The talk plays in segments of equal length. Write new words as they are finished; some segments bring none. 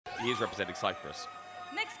he is representing Cyprus.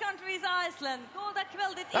 Next country is Iceland.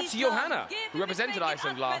 That's Yohanna, who represented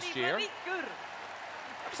Iceland last year. I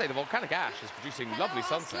have to say, the volcanic ash is producing lovely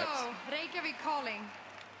sunsets. Oslo, Reykjavik calling.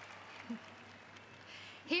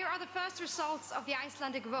 Here are the first results of the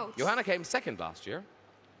Icelandic votes. Yohanna came second last year.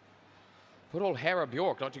 Poor old Hera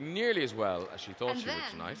Bjork not doing nearly as well as she thought she would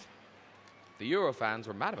tonight. The Euro fans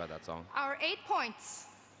were mad about that song. Our 8 points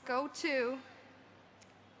go to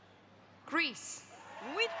Greece.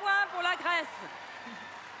 8 points pour la Grèce.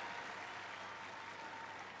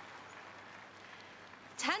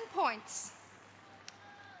 10 points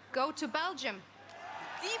go to Belgium.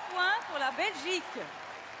 10 points pour la Belgique.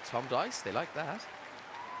 Tom Dice, they like that.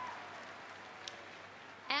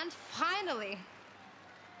 And finally,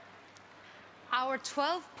 our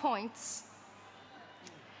 12 points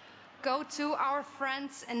go to our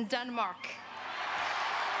friends in Denmark.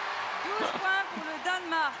 12 points pour le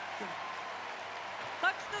Danemark.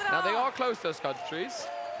 Now, they are close, those countries,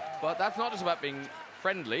 but that's not just about being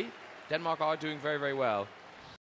friendly. Denmark are doing very, very well.